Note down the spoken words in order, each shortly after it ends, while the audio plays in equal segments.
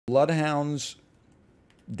Bloodhound's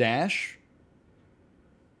dash.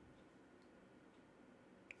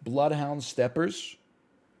 Bloodhound steppers.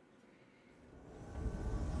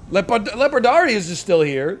 Leopardarius is still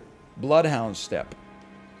here. Bloodhound step.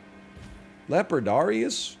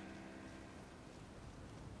 Leopardarius?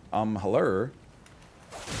 Hello.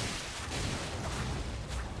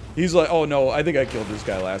 He's like, oh no, I think I killed this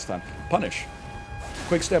guy last time. Punish.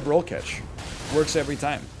 Quick step roll catch. Works every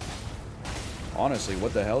time. Honestly,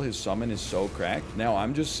 what the hell? His summon is so cracked. Now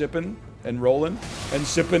I'm just sipping and rolling and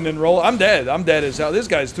sipping and rolling. I'm dead. I'm dead as hell. This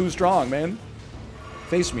guy's too strong, man.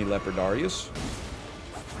 Face me, Leopardarius.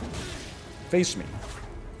 Face me.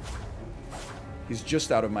 He's just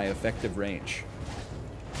out of my effective range.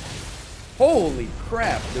 Holy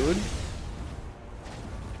crap, dude.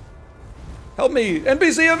 Help me.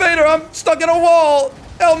 NPC invader, I'm stuck in a wall.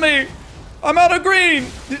 Help me. I'm out of green.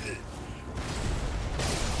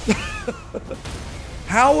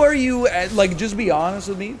 How are you at, like, just be honest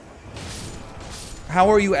with me. How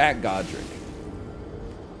are you at Godric?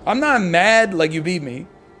 I'm not mad like you beat me,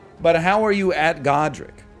 but how are you at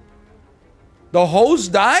Godric? The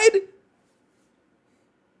host died?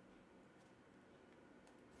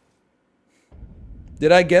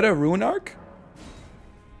 Did I get a rune arc?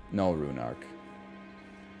 No rune arc.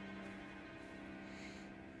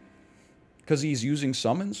 Because he's using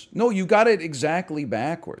summons? No, you got it exactly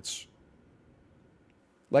backwards.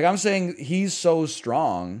 Like, I'm saying he's so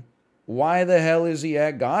strong. Why the hell is he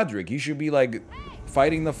at Godric? He should be, like,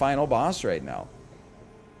 fighting the final boss right now.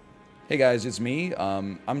 Hey, guys, it's me.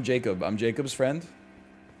 I'm Jacob. I'm Jacob's friend.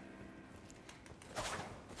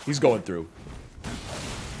 He's going through.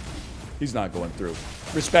 He's not going through.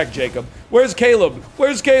 Respect Jacob. Where's Caleb?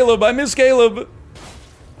 Where's Caleb? I miss Caleb.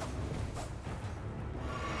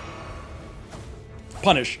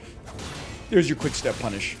 Punish. There's your quick step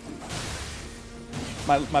punish.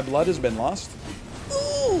 My blood has been lost.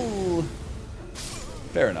 Ooh.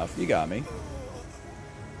 Fair enough. You got me.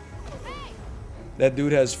 That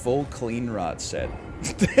dude has full clean rot set.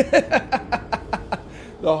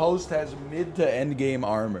 The host has mid to end game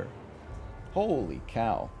armor. Holy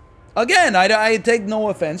cow. Again, I take no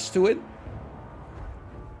offense to it.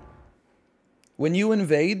 When you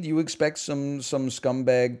invade, you expect some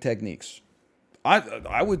scumbag techniques.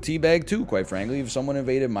 I would teabag too, quite frankly, if someone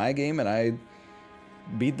invaded my game and I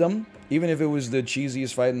beat them, even if it was the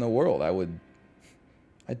cheesiest fight in the world,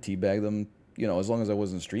 I'd teabag them, you know, as long as I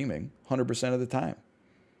wasn't streaming, 100% of the time.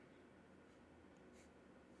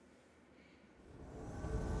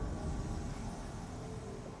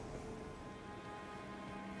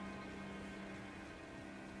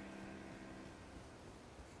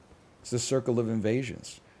 It's the circle of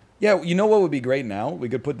invasions. Yeah, you know what would be great now? We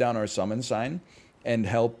could put down our summon sign and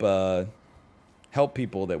help help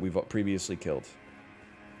people that we've previously killed.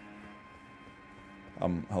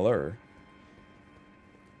 Hello.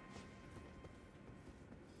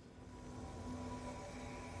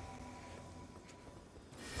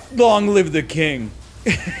 Long live the king.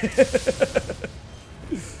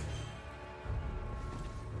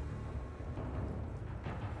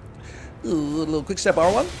 Ooh, a little quick step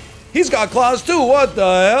R1. He's got claws too. What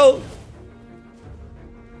the hell?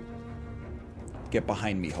 Get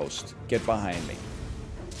behind me, host. Get behind me.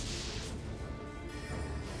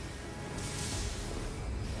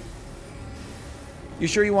 You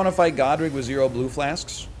sure you want to fight Godric with 0 blue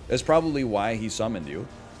flasks? That's probably why he summoned you.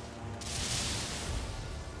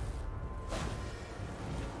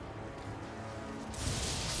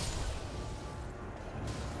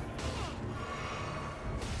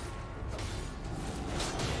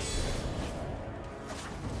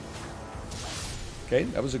 Okay,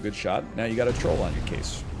 that was a good shot. Now you got a troll on your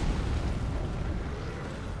case.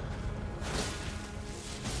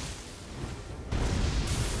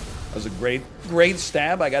 That was a great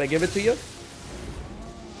stab. I gotta give it to you.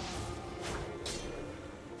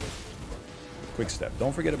 Quick step.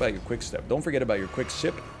 Don't forget about your quick step. Don't forget about your quick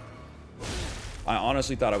sip. I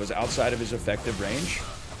honestly thought I was outside of his effective range.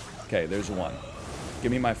 Okay, there's one. Give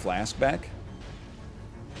me my flask back.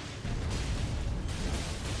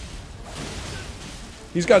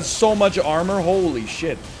 He's got so much armor. Holy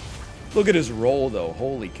shit. Look at his roll, though.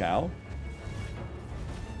 Holy cow.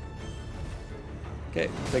 Okay,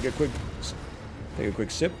 take a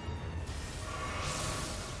quick sip.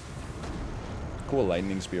 Cool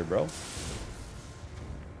lightning spear, bro.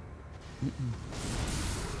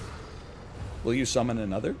 Will you summon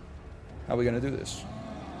another? How are we gonna do this?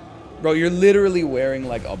 Bro, you're literally wearing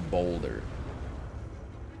like a boulder.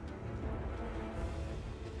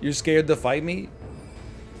 You're scared to fight me?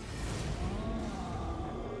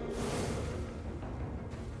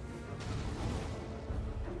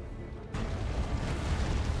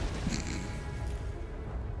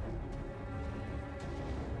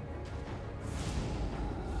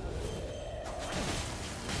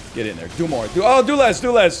 Get in there. Do more. Do less.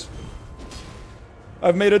 Do less.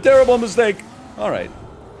 I've made a terrible mistake. All right.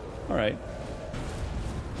 All right.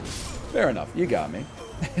 Fair enough. You got me.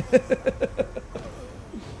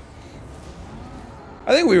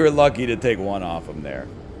 I think we were lucky to take one off him there.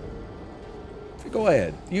 Go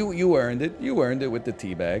ahead. You earned it. You earned it with the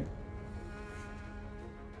teabag.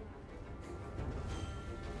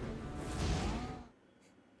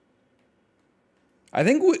 I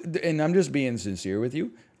think, and I'm just being sincere with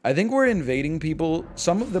you, I think we're invading people.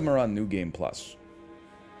 Some of them are on New Game Plus.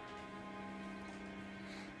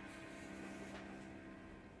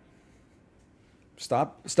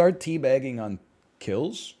 Start teabagging on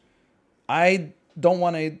kills. I don't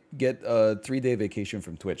want to get a 3-day vacation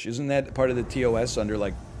from Twitch. Isn't that part of the TOS under,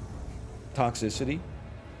 like, toxicity?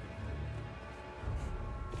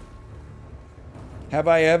 Have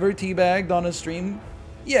I ever teabagged on a stream?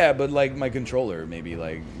 Yeah, but, like, my controller maybe,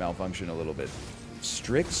 like, malfunction a little bit.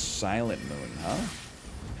 Strict Silent Moon, huh?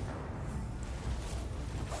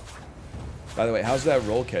 By the way, how's that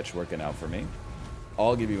roll catch working out for me?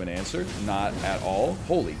 I'll give you an answer. Not at all.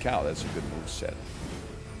 Holy cow, that's a good move set.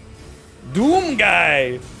 Doom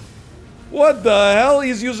guy! What the hell?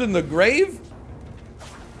 He's using the grave?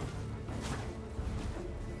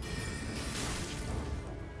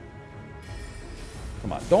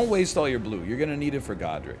 Come on, don't waste all your blue. You're gonna need it for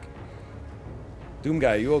Godric. Doom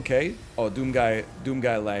guy, you okay? Oh, Doom guy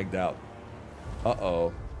lagged out.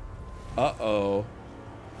 Uh-oh. Uh-oh.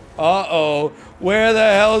 Uh-oh. Where the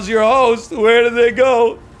hell's your host? Where did they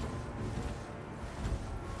go?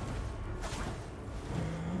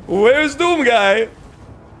 Where's Doom guy?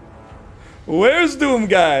 Where's Doom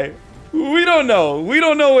guy? We don't know. We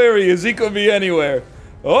don't know where he is. He could be anywhere.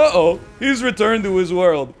 Uh-oh. He's returned to his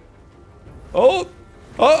world. Oh.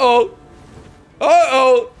 Uh-oh.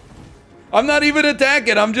 Uh-oh. I'm not even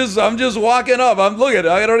attacking. I'm just walking up. Look at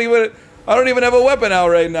it. I don't even have a weapon out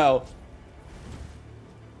right now.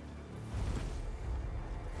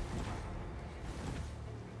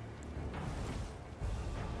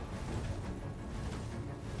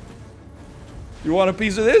 You want a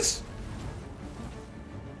piece of this?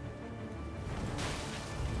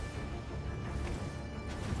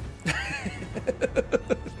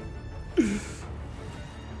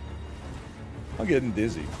 I'm getting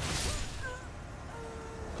dizzy.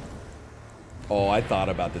 Oh, I thought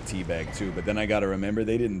about the teabag too, but then I gotta remember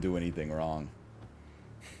they didn't do anything wrong.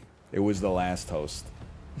 It was the last host.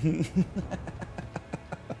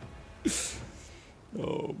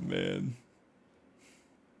 Oh, man.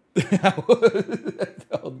 That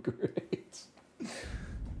felt great.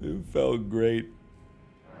 It felt great.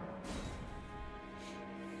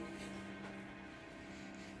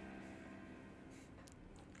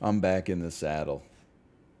 I'm back in the saddle.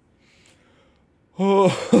 Oh.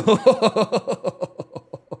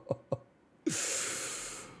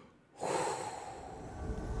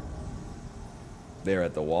 There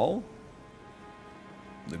at the wall.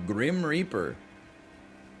 The Grim Reaper.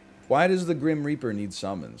 Why does the Grim Reaper need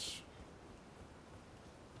summons?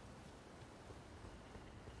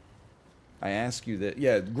 I ask you that.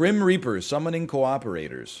 Yeah, Grim Reaper summoning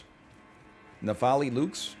cooperators. Nafali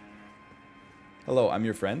Lukes. Hello, I'm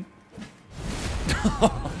your friend.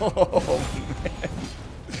 Oh, man.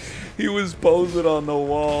 He was posing on the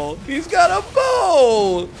wall. He's got a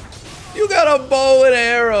bow! You got a bow and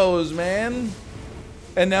arrows, man.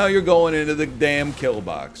 And now you're going into the damn kill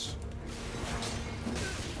box.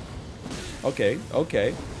 Okay,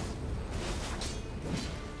 okay.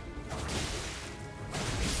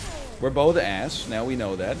 We're both ass. Now we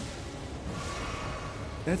know that.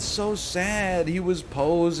 That's so sad. He was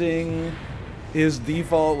posing. His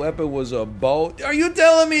default weapon was a bow. Are you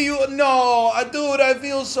telling me you... No, dude, I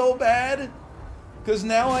feel so bad. Because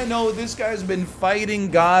now I know this guy's been fighting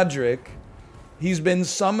Godric. He's been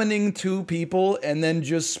summoning two people and then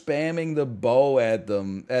just spamming the bow at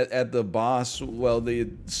them, at the boss, while the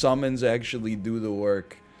summons actually do the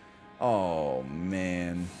work. Oh,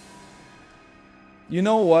 man. You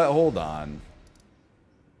know what? Hold on.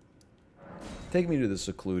 Take me to the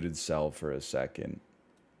secluded cell for a second.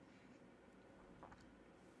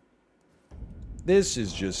 This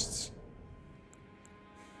is just...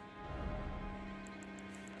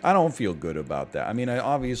 I don't feel good about that. I mean,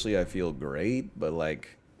 obviously I feel great, but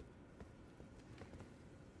like...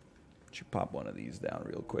 Should pop one of these down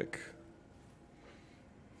real quick.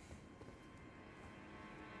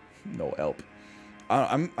 No help.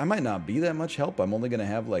 I might not be that much help. I'm only gonna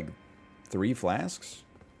have like 3 flasks.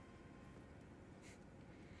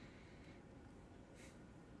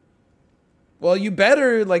 Well, you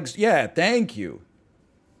better, like, yeah, thank you.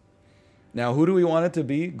 Now, who do we want it to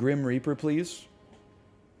be? Grim Reaper, please.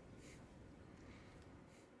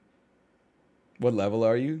 What level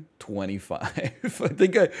are you? 25. I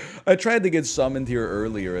think I tried to get summoned here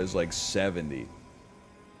earlier as like 70.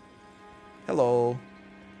 Hello.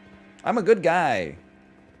 I'm a good guy.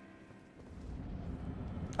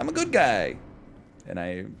 I'm a good guy. And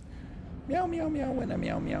I meow meow meow when I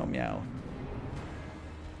meow meow meow.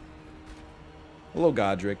 Hello,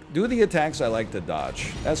 Godric. Do the attacks I like to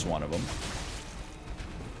dodge. That's one of them.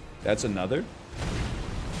 That's another.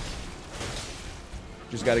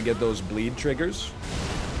 Just gotta get those bleed triggers.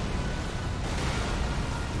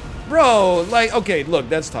 Bro, like, okay, look,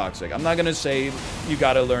 that's toxic. I'm not gonna say you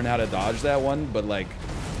gotta learn how to dodge that one, but like,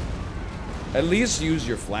 at least use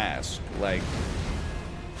your flask. Like,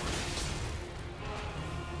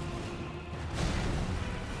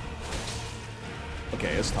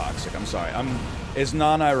 okay, it's toxic. I'm sorry. It's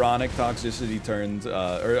non-ironic toxicity turned,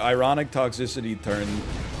 or ironic toxicity turned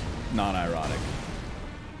non-ironic.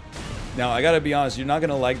 Now, I gotta be honest, you're not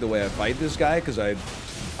gonna like the way I fight this guy, because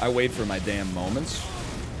I wait for my damn moments.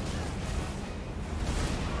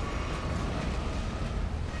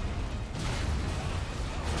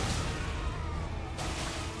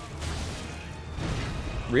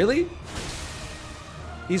 Really?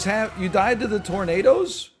 You died to the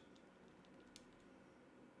tornadoes?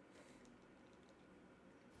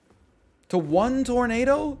 To one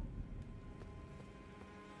tornado?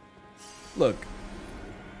 Look.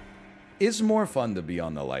 It's more fun to be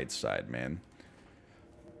on the light side, man.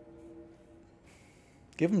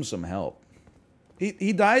 Give him some help.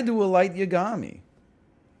 He died to a light Yagami.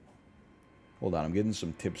 Hold on, I'm getting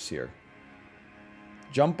some tips here.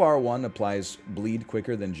 Jump R1 applies bleed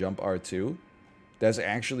quicker than jump R2. That's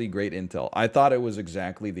actually great intel. I thought it was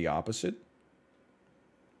exactly the opposite.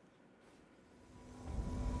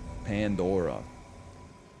 Pandora.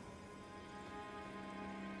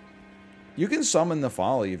 You can summon the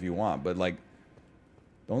folly if you want, but like,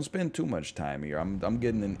 don't spend too much time here. I'm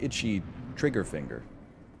getting an itchy trigger finger.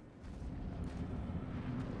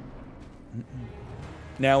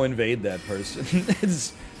 Now invade that person.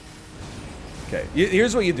 Okay,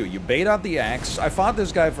 here's what you do. You bait out the axe. I fought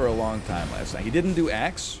this guy for a long time last night. He didn't do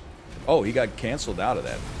axe. Oh, he got canceled out of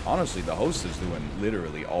that. Honestly, the host is doing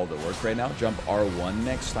literally all the work right now. Jump R1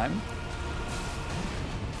 next time.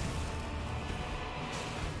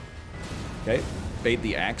 Okay, bait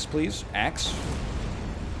the axe, please. Axe.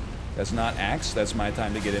 That's not axe. That's my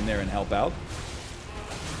time to get in there and help out.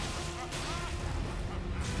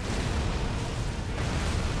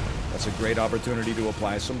 That's a great opportunity to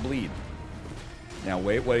apply some bleed. Now,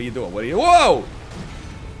 wait, what are you doing? What are you... Whoa!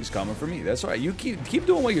 He's coming for me. That's all right. You keep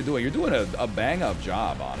doing what you're doing. You're doing a bang-up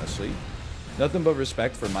job, honestly. Nothing but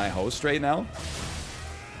respect for my host right now.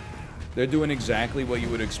 They're doing exactly what you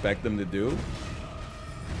would expect them to do.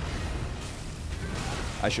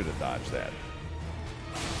 I should have dodged that.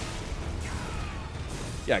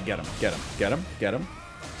 Yeah, get him, get him, get him, get him.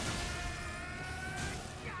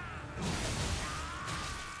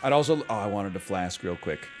 I'd also... Oh, I wanted to flask real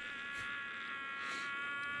quick.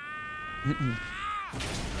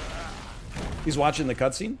 He's watching the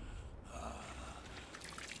cutscene?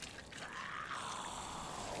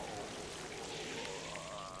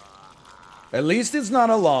 At least it's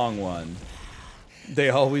not a long one.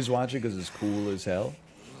 They always watch it because it's cool as hell.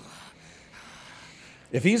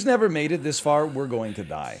 If he's never made it this far, we're going to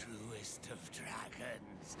die.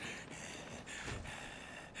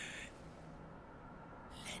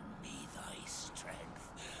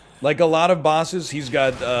 Like a lot of bosses, he's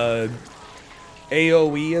got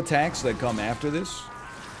AoE attacks that come after this.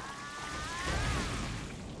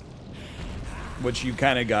 Which you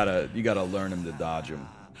kind of gotta learn him to dodge him.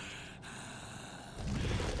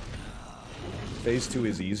 Phase 2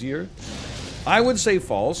 is easier. I would say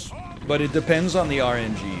false, but it depends on the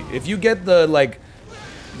RNG. If you get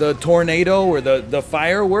the tornado or the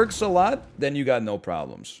fireworks a lot, then you got no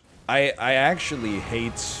problems. I actually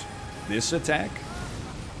hate this attack.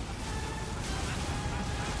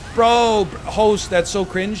 Bro, host, that's so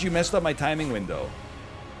cringe. You messed up my timing window.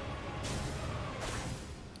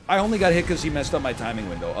 I only got hit because he messed up my timing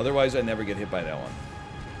window. Otherwise, I'd never get hit by that one.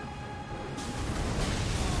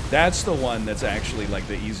 That's the one that's actually like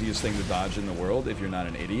the easiest thing to dodge in the world if you're not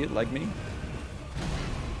an idiot like me.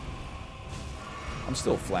 I'm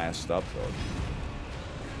still flashed up, though.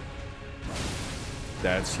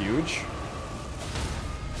 That's huge.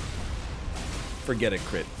 Forget it,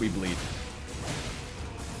 crit. We bleed.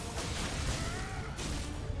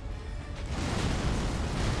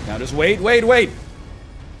 Now just wait, wait, wait!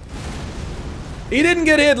 He didn't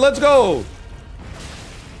get hit, let's go!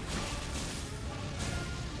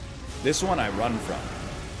 This one I run from.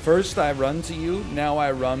 First I run to you, now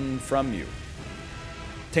I run from you.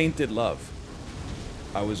 Tainted love.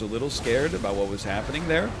 I was a little scared about what was happening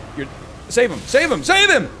there. Save him! Save him! Save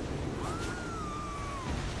him!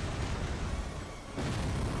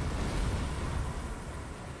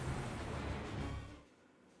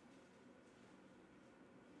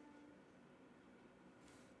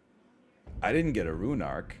 I didn't get a rune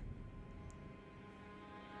arc.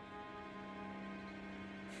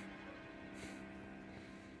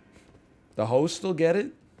 The host will get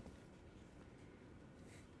it?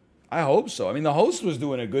 I hope so. I mean, the host was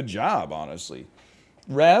doing a good job, honestly.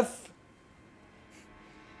 Ref,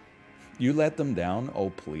 you let them down? Oh,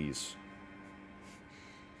 please.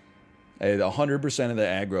 Hey, 100% of the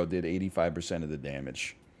aggro did 85% of the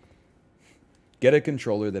damage. Get a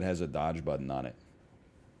controller that has a dodge button on it.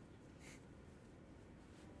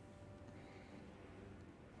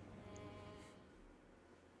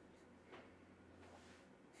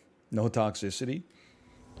 No toxicity?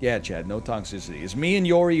 Yeah, Chad, no toxicity. It's me and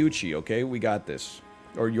Yoriuchi, okay? We got this.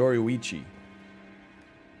 Or Yoriuichi.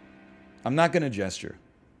 I'm not going to gesture.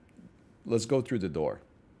 Let's go through the door.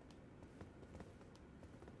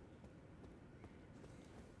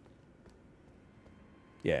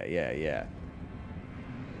 Yeah.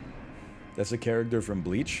 That's a character from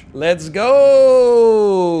Bleach. Let's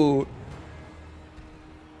go!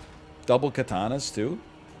 Double katanas, too?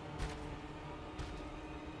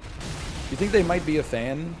 You think they might be a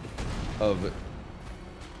fan of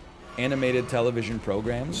animated television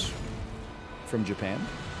programs from Japan?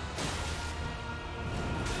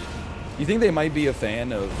 You think they might be a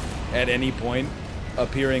fan of, at any point,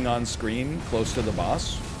 appearing on screen close to the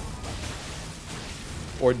boss?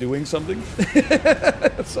 Or doing something?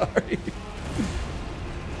 Sorry.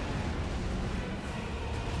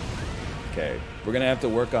 Okay, we're gonna have to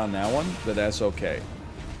work on that one, but that's okay.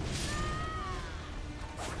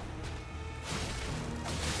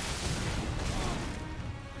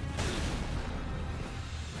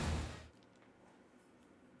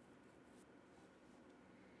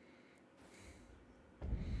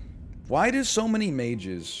 Why do so many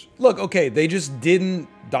mages... Look, okay, they just didn't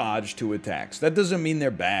dodge 2 attacks. That doesn't mean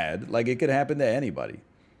they're bad. Like, it could happen to anybody.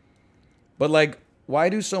 But, like, why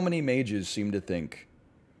do so many mages seem to think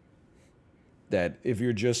that if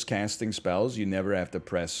you're just casting spells, you never have to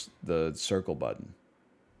press the circle button?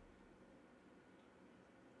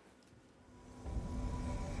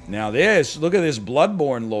 Now this, look at this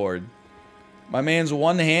Bloodborne Lord. My man's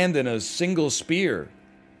one hand and a single spear.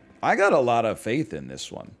 I got a lot of faith in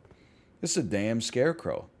this one. This is a damn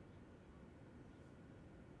scarecrow.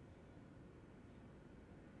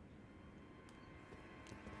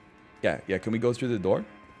 Yeah, can we go through the door?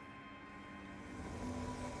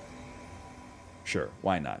 Sure,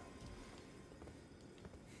 why not?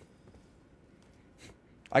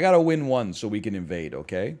 I gotta win one so we can invade,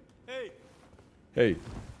 okay? Hey,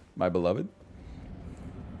 my beloved.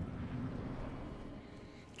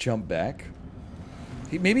 Jump back.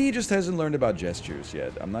 Maybe he just hasn't learned about gestures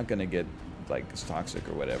yet. I'm not gonna get, like, toxic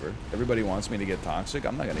or whatever. Everybody wants me to get toxic.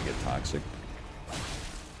 I'm not gonna get toxic.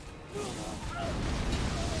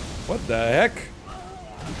 What the heck?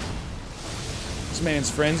 This man's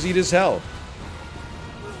frenzied as hell.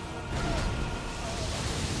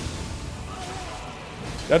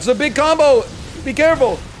 That's a big combo! Be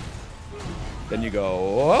careful! Then you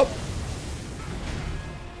go up.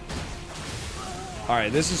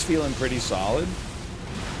 Alright, this is feeling pretty solid.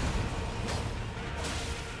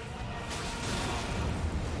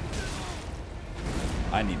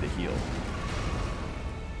 I need to heal.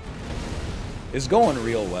 It's going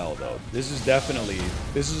real well, though. This is definitely...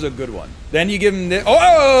 This is a good one. Then you give him the...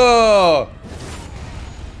 Oh!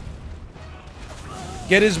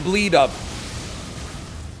 Get his bleed up.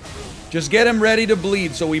 Just get him ready to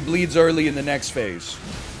bleed so he bleeds early in the next phase.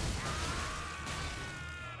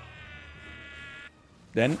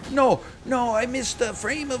 Then... No, I missed the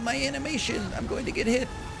frame of my animation. I'm going to get hit.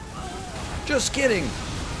 Just kidding.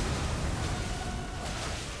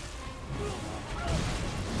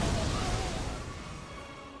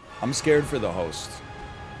 I'm scared for the host.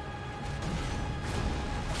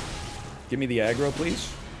 Give me the aggro,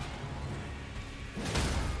 please.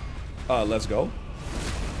 Let's go.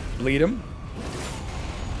 Bleed him.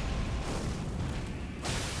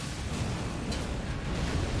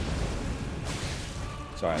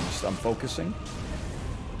 Sorry, I'm focusing.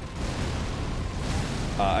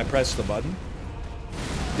 I pressed the button.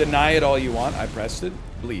 Deny it all you want. I pressed it.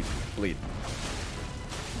 Bleed.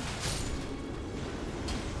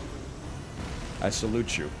 I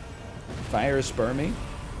salute you. Fire spur me.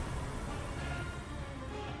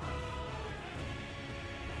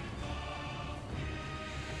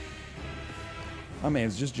 My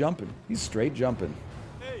man's just jumping. He's straight jumping.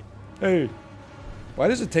 Hey. Why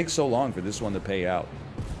does it take so long for this one to pay out?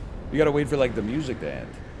 You gotta wait for, like, the music to end.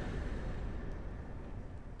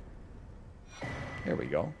 There we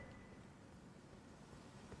go.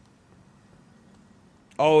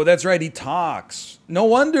 Oh, that's right, he talks. No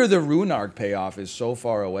wonder the rune arc payoff is so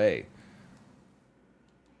far away.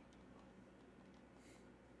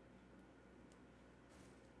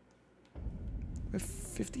 We have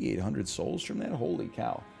 5,800 souls from that? Holy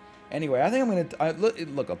cow. Anyway, I think I'm gonna...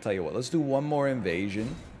 look, I'll tell you what. Let's do one more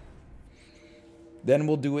invasion. Then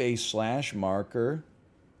we'll do a slash marker.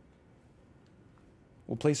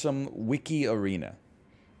 We'll play some Wiki Arena.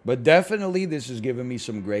 But definitely this has given me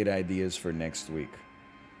some great ideas for next week.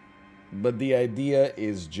 But the idea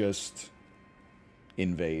is just...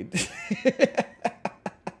 invade.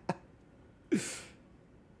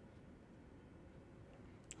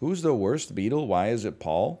 Who's the worst Beatle? Why is it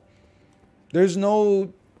Paul? There's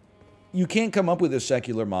no... You can't come up with a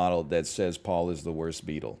secular model that says Paul is the worst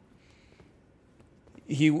Beatle.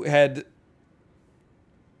 He had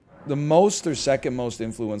the most or second most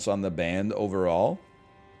influence on the band overall.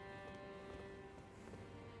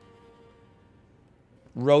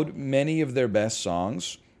 Wrote many of their best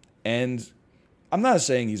songs. And I'm not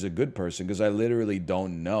saying he's a good person, because I literally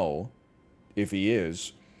don't know if he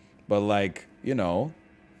is. But, like, you know...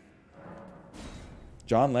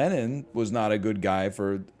 John Lennon was not a good guy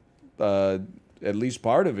for at least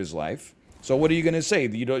part of his life. So what are you gonna say?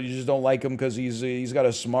 You just don't like him because he's got a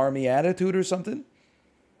smarmy attitude or something?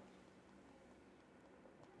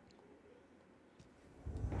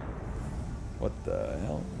 What the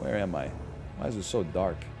hell? Where am I? Why is it so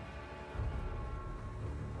dark?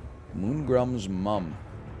 Moongrum's mum.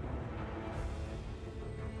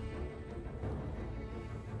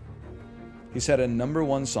 He's had a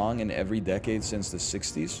 #1 song in every decade since the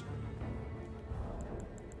 60s.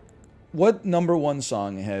 What #1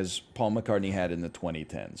 song has Paul McCartney had in the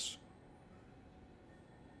 2010s?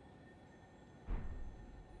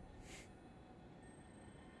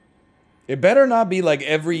 It better not be like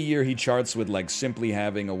every year he charts with like Simply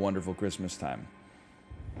Having a Wonderful Christmas Time.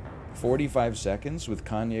 45 Seconds with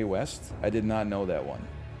Kanye West? I did not know that one.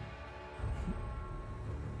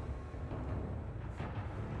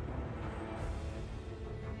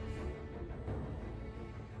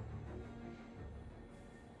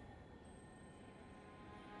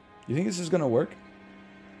 You think this is gonna work?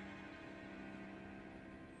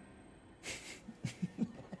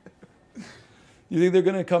 You think they're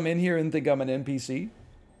gonna come in here and think I'm an NPC?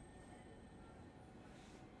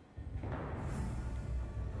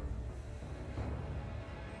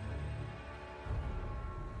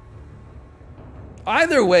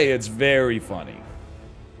 Either way, it's very funny.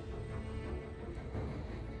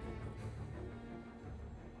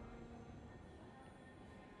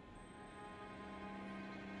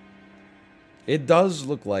 It does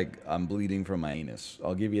look like I'm bleeding from my anus.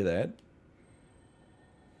 I'll give you that.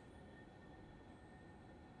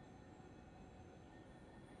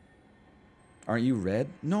 Aren't you red?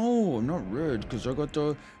 No, I'm not red, because I got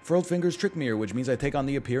the Furled Fingers Trick Mirror, which means I take on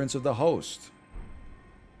the appearance of the host.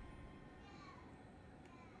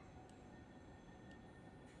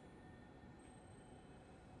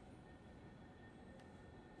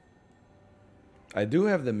 I do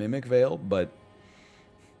have the Mimic Veil, but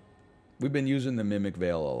we've been using the Mimic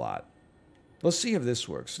Veil a lot. Let's see if this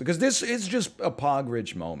works, because this is just a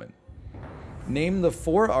Pog-rich moment. Name the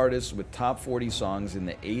 4 artists with top 40 songs in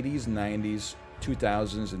the 80s, 90s,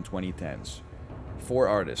 2000s, and 2010s. 4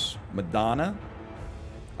 artists. Madonna.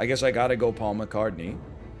 I guess I gotta go Paul McCartney.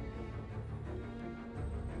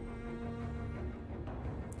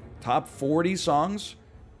 Top 40 songs.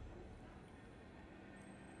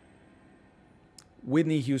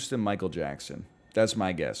 Whitney Houston, Michael Jackson. That's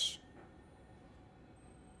my guess.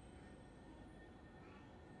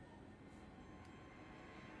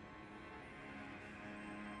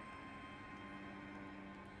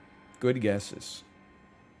 Good guesses.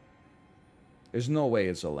 There's no way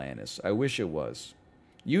it's Alanis. I wish it was.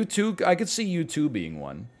 U2, I could see U2 being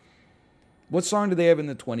one. What song do they have in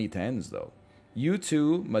the 2010s, though?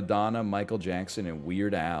 U2, Madonna, Michael Jackson, and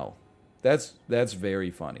Weird Al. That's very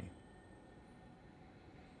funny.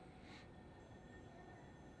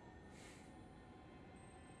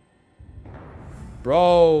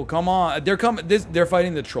 Bro, come on. They're coming. They're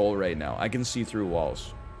fighting the troll right now. I can see through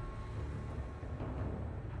walls.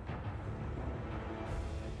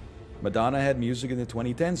 Madonna had music in the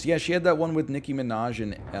 2010s. Yeah, she had that one with Nicki Minaj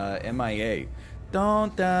and MIA.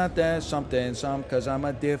 Don't doubt that something, cause I'm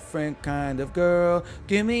a different kind of girl.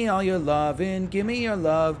 Give me all your loving, give me your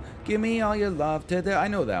love, give me all your love today. I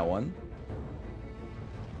know that one.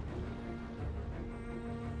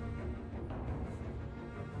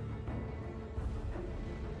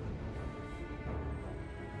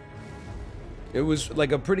 It was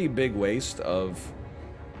like a pretty big waste of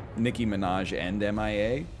Nicki Minaj and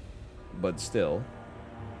MIA, but still.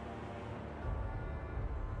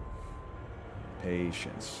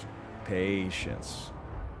 Patience. Patience.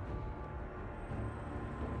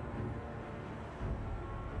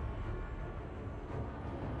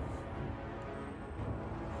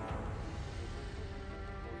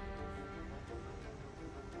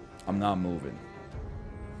 I'm not moving.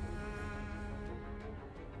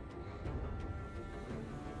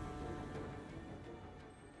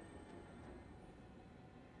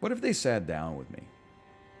 What if they sat down with me?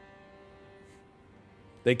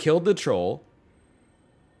 They killed the troll.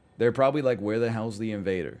 They're probably like, where the hell's the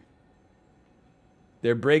invader?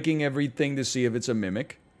 They're breaking everything to see if it's a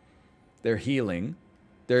mimic. They're healing.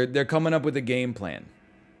 They're coming up with a game plan.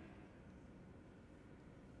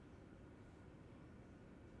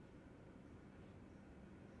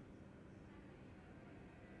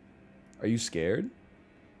 Are you scared?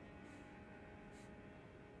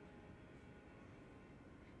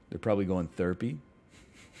 They're probably going therapy.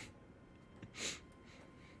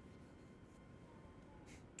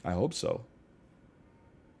 I hope so.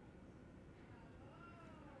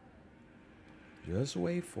 Just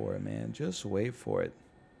wait for it, man. Just wait for it.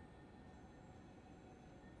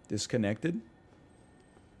 Disconnected?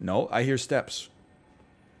 No, I hear steps.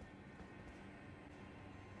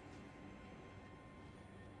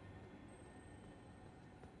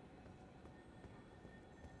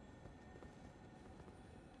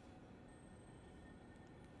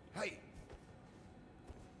 Hey.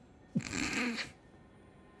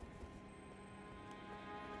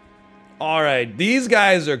 All right, these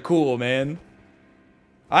guys are cool, man.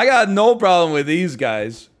 I got no problem with these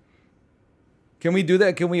guys. Can we do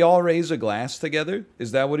that? Can we all raise a glass together?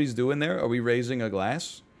 Is that what he's doing there? Are we raising a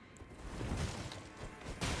glass?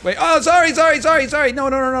 Wait, oh, sorry.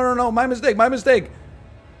 No. My mistake.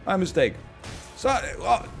 Sorry.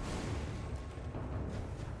 Oh.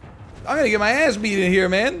 I'm gonna get my ass beat in here,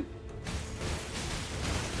 man.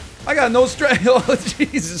 I got no strength. Oh,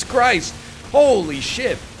 Jesus Christ. Holy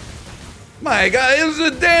shit. My God, it was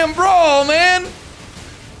a damn brawl, man.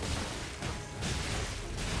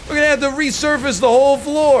 We're gonna have to resurface the whole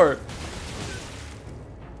floor.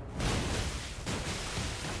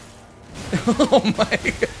 Oh my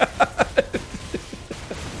God.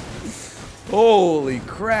 Holy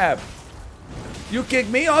crap. You kick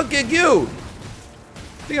me, I'll kick you.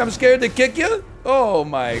 Think I'm scared to kick you? Oh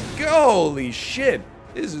my God. Holy shit.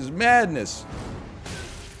 This is madness.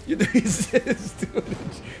 You know, he's doing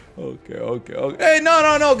it. Okay. Hey,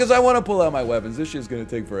 no, because I want to pull out my weapons. This shit's gonna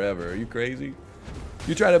take forever. Are you crazy?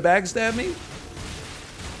 You try to backstab me?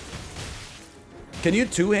 Can you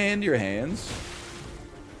two-hand your hands?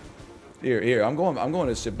 Here. I'm going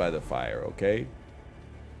to sit by the fire, okay?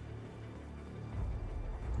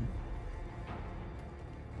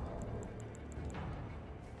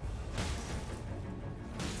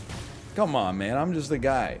 Come on, man. I'm just a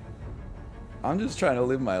guy. I'm just trying to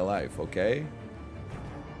live my life, okay?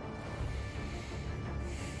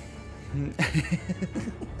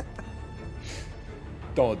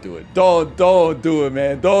 Don't do it. Don't do it,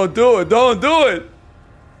 man. Don't do it.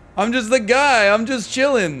 I'm just the guy. I'm just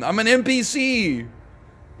chilling. I'm an NPC.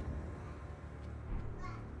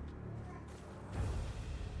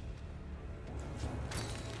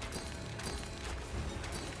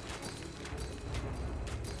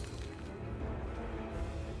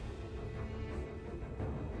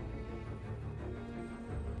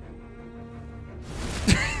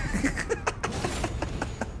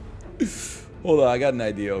 Hold on, I got an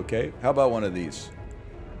idea, okay? How about one of these?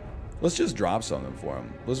 Let's just drop something for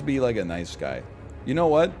him. Let's be like a nice guy. You know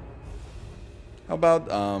what? How about,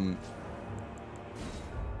 How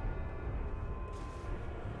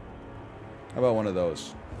about one of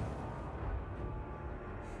those?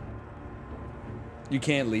 You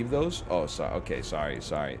can't leave those? Oh, sorry. Okay, sorry.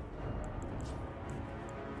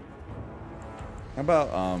 How about,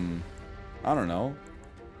 I don't know.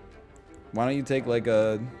 Why don't you take like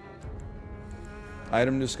a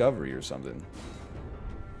item discovery or something?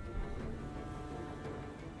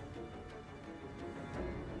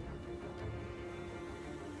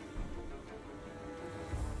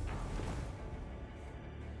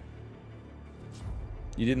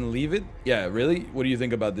 You didn't leave it? Yeah, really? What do you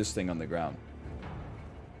think about this thing on the ground?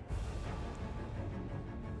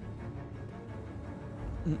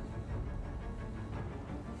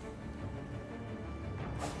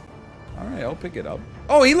 Alright, I'll pick it up.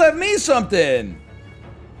 Oh, he left me something!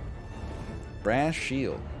 Brass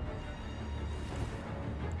shield.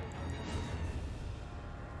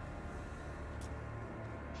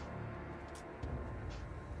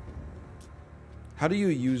 How do you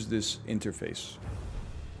use this interface?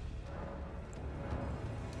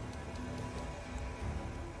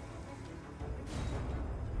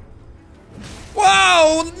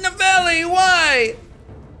 Whoa! Novelli, why?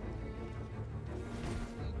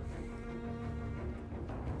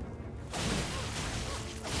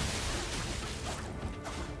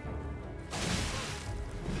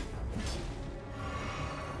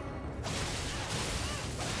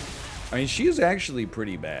 I mean, she's actually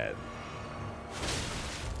pretty bad.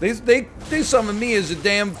 They summon me as a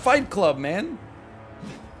damn fight club, man.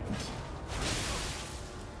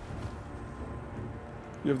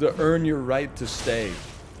 You have to earn your right to stay.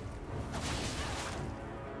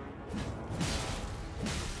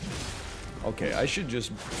 Okay, I should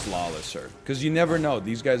just flawless her. Because you never know.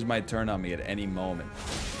 These guys might turn on me at any moment.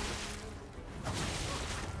 How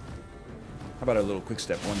about a little quick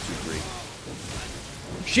step? 1, 2,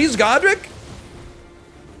 3. She's Godric?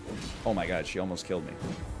 Oh my god, she almost killed me.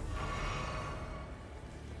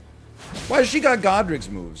 Why has she got Godric's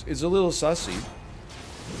moves? It's a little sussy.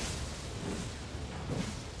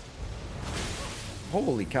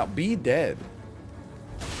 Holy cow, be dead.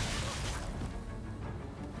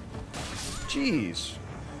 Jeez.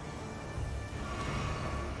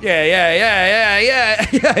 Yeah.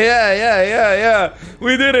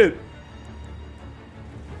 We did it.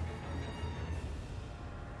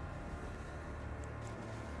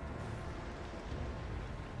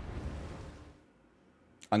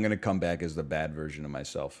 I'm gonna come back as the bad version of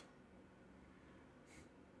myself.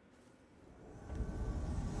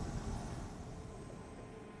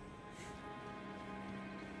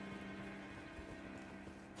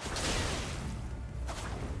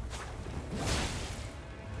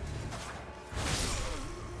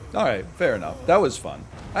 Alright, fair enough. That was fun.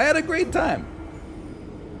 I had a great time.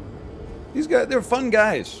 These guys, they're fun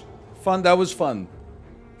guys. Fun, that was fun.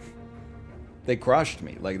 They crushed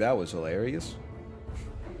me. Like, that was hilarious.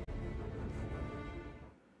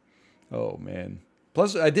 Oh, man.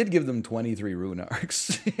 Plus, I did give them 23 rune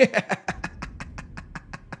arcs.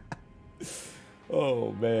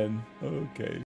 Oh, man. Okay.